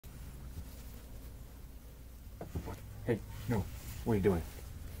Hey, no. What are you doing?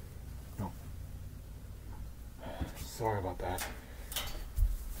 No. Sorry about that.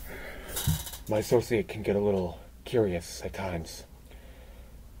 My associate can get a little curious at times.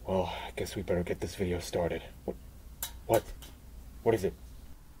 Well, I guess we better get this video started. What? What is it?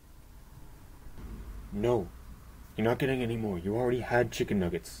 No. You're not getting any more. You already had chicken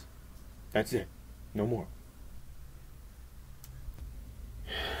nuggets. That's it. No more.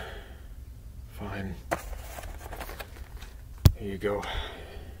 Fine. Here you go.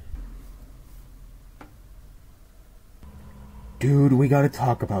 Dude, we gotta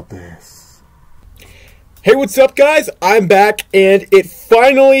talk about this. Hey, what's up, guys? I'm back, and it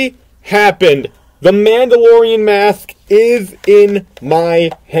finally happened. The Mandalorian mask is in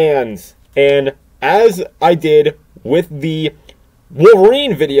my hands. And as I did with the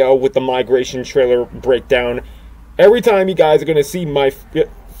Wolverine video with the migration trailer breakdown, every time you guys are going to see my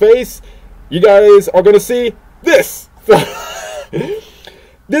face, you guys are going to see this. This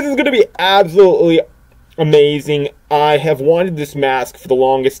is going to be absolutely amazing. I have wanted this mask for the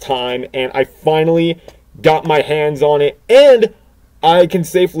longest time, and I finally got my hands on it, and I can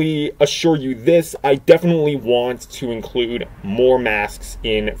safely assure you this: I definitely want to include more masks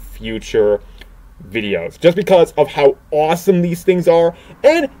in future videos, just because of how awesome these things are,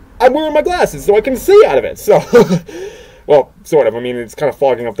 and I'm wearing my glasses so I can see out of it, so, well, sort of. I mean, it's kind of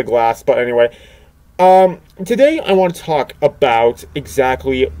fogging up the glass, but anyway. Today I want to talk about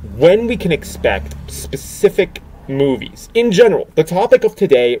exactly when we can expect specific movies. In general, the topic of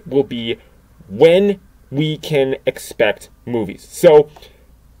today will be when we can expect movies. So,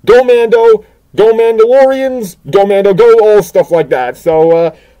 go Mando, go Mandalorians, go Mando, go, all stuff like that.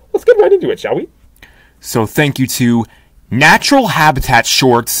 So, let's get right into it, shall we? So, thank you to Natural Habitat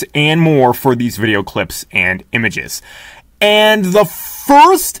Shorts and more for these video clips and images. And the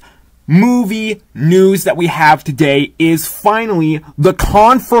first movie news that we have today is finally the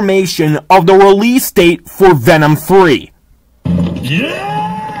confirmation of the release date for Venom 3.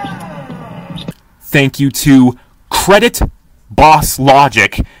 Yeah! Thank you to Credit Boss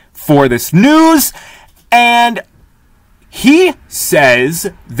Logic for this news, and he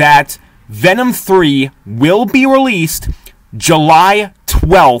says that Venom 3 will be released July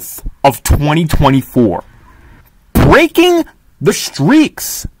 12th of 2024, breaking the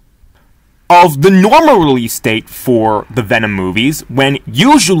streaks of the normal release date for the Venom movies, when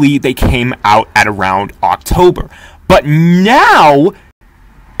usually they came out at around October. But now,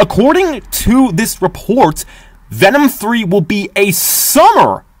 according to this report, Venom 3 will be a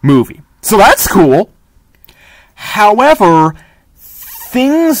summer movie. So that's cool. However,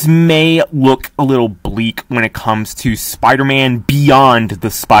 things may look a little bleak when it comes to Spider-Man Beyond the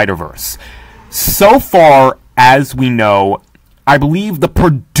Spider-Verse. So far as we know, I believe the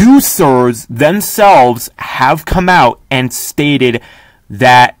producers themselves have come out and stated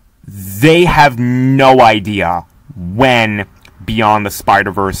that they have no idea when Beyond the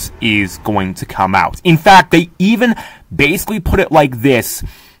Spider-Verse is going to come out. In fact, they even basically put it like this: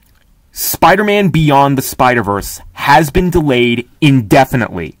 Spider-Man Beyond the Spider-Verse has been delayed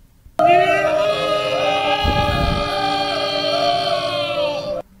indefinitely.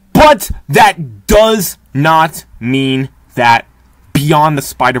 But that does not mean that Beyond the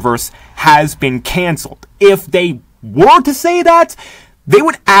Spider-Verse has been canceled. If they were to say that, they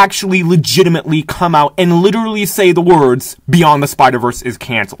would actually legitimately come out and literally say the words, Beyond the Spider-Verse is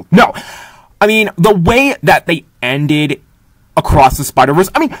canceled. No. I mean, the way that they ended Across the Spider-Verse,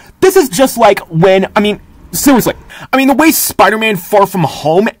 I mean, this is just like when, seriously, the way Spider-Man Far From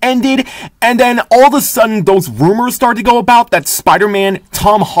Home ended, and then all of a sudden those rumors started to go about that Spider-Man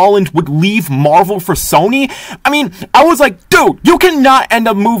Tom Holland would leave Marvel for Sony. I was like, dude, you cannot end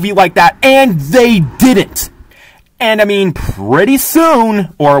a movie like that, and they didn't. And pretty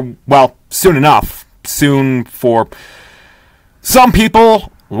soon, or, well, soon enough, soon for some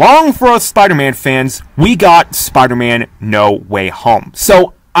people, long for us Spider-Man fans, we got Spider-Man No Way Home.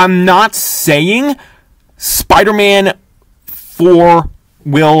 So, I'm not saying Spider-Man 4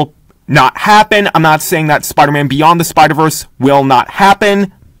 will not happen. I'm not saying that Spider-Man Beyond the Spider-Verse will not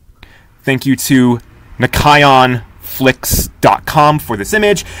happen. Thank you to NikionFlix.com for this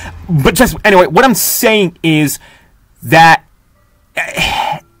image. But just, anyway, what I'm saying is that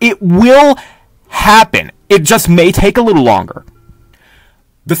it will happen. It just may take a little longer.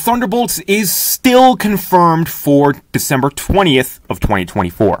 The Thunderbolts is still confirmed for December 20th of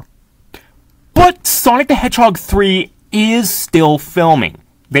 2024. But Sonic the Hedgehog 3 is still filming.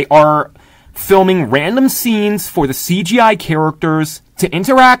 They are filming random scenes for the CGI characters to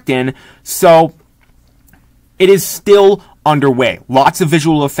interact in, so it is still underway. Lots of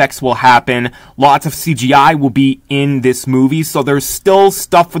visual effects will happen. Lots of CGI will be in this movie. So there's still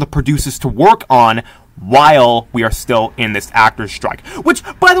stuff for the producers to work on while we are still in this actor's strike. Which,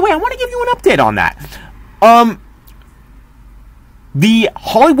 by the way, I want to give you an update on that. The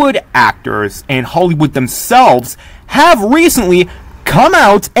Hollywood actors and Hollywood themselves have recently come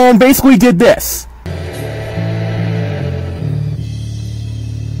out and basically did this.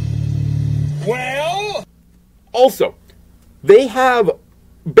 Well, also, they have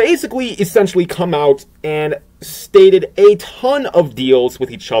basically essentially come out and stated a ton of deals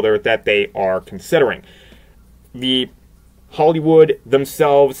with each other that they are considering. The Hollywood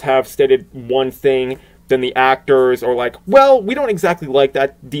themselves have stated one thing, then the actors are like, well, we don't exactly like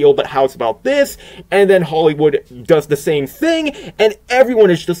that deal, but how's about this? And then Hollywood does the same thing, and everyone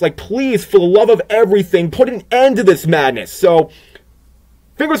is just like, please, for the love of everything, put an end to this madness. So,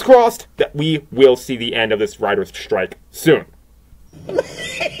 fingers crossed that we will see the end of this writer's strike soon.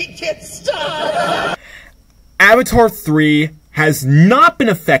 Make it stop! Avatar 3 has not been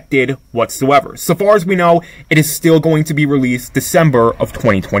affected whatsoever. So far as we know, it is still going to be released December of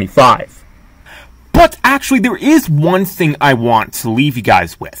 2025. But actually, there is one thing I want to leave you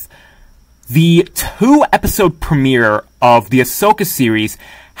guys with. The 2-episode premiere of the Ahsoka series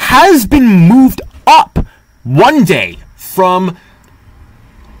has been moved up one day from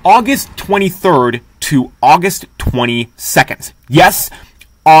August 23rd to August 22nd. Yes,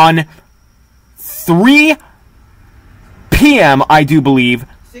 on 3 p.m., I do believe.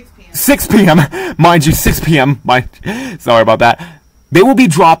 6 p.m. 6 p.m. Mind you, 6 p.m. Sorry about that. They will be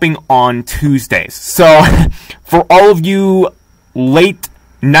dropping on Tuesdays. So, for all of you late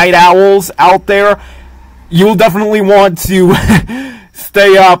night owls out there, you'll definitely want to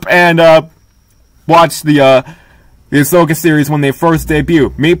stay up and watch the Ahsoka series when they first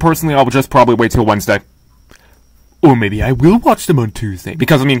debut. Me, personally, I will just probably wait till Wednesday. Or maybe I will watch them on Tuesday.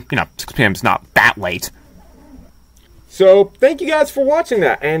 Because, I mean, 6 p.m. is not that late. So, thank you guys for watching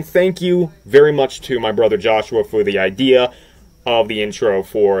that. And thank you very much to my brother Joshua for the idea of the intro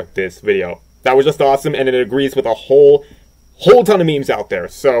for this video. That was just awesome, and it agrees with a whole ton of memes out there.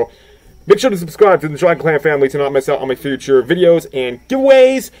 So, make sure to subscribe to the Dragon Clan family to not miss out on my future videos and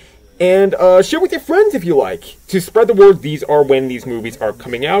giveaways. And share with your friends if you like, to spread the word these are when these movies are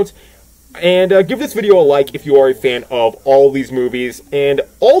coming out. And give this video a like if you are a fan of all these movies. And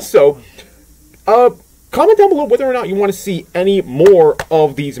also, comment down below whether or not you want to see any more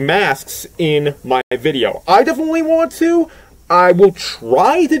of these masks in my video. I definitely want to. I will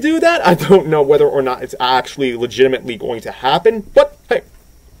try to do that. I don't know whether or not it's actually legitimately going to happen, but hey,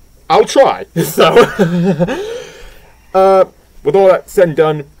 I'll try. So, with all that said and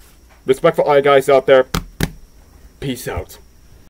done, respect for all you guys out there. Peace out.